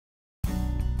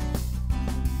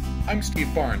I'm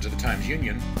Steve Barnes of the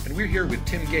Times-Union, and we're here with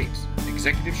Tim Gates,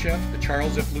 Executive Chef at the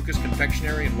Charles F. Lucas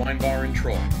Confectionery and Wine Bar in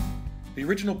Troy. The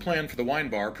original plan for the wine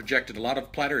bar projected a lot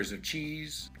of platters of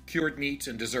cheese, cured meats,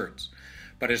 and desserts.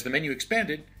 But as the menu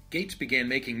expanded, Gates began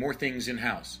making more things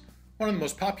in-house. One of the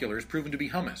most popular has proven to be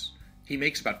hummus. He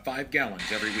makes about 5 gallons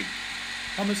every week.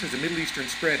 Hummus is a Middle Eastern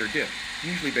spread or dip,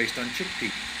 usually based on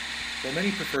chickpeas. While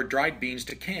many prefer dried beans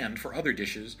to canned for other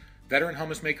dishes, veteran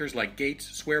hummus makers like Gates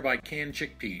swear by canned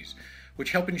chickpeas,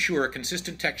 which help ensure a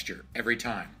consistent texture every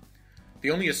time.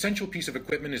 The only essential piece of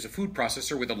equipment is a food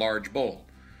processor with a large bowl.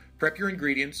 Prep your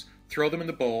ingredients, throw them in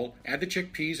the bowl, add the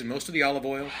chickpeas and most of the olive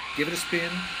oil, give it a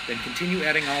spin, then continue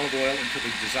adding olive oil until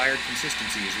the desired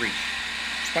consistency is reached.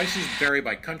 Spices vary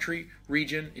by country,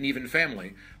 region, and even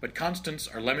family, but constants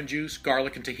are lemon juice,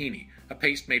 garlic, and tahini, a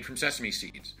paste made from sesame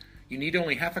seeds. You need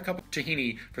only half a cup of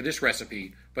tahini for this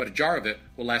recipe, but a jar of it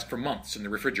will last for months in the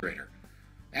refrigerator.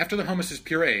 After the hummus is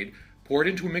pureed, pour it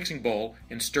into a mixing bowl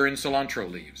and stir in cilantro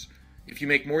leaves. If you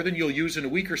make more than you'll use in a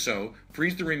week or so,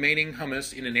 freeze the remaining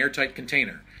hummus in an airtight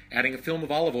container, adding a film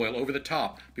of olive oil over the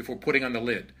top before putting on the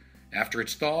lid. After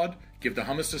it's thawed, give the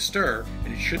hummus a stir,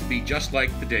 and it should be just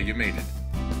like the day you made it.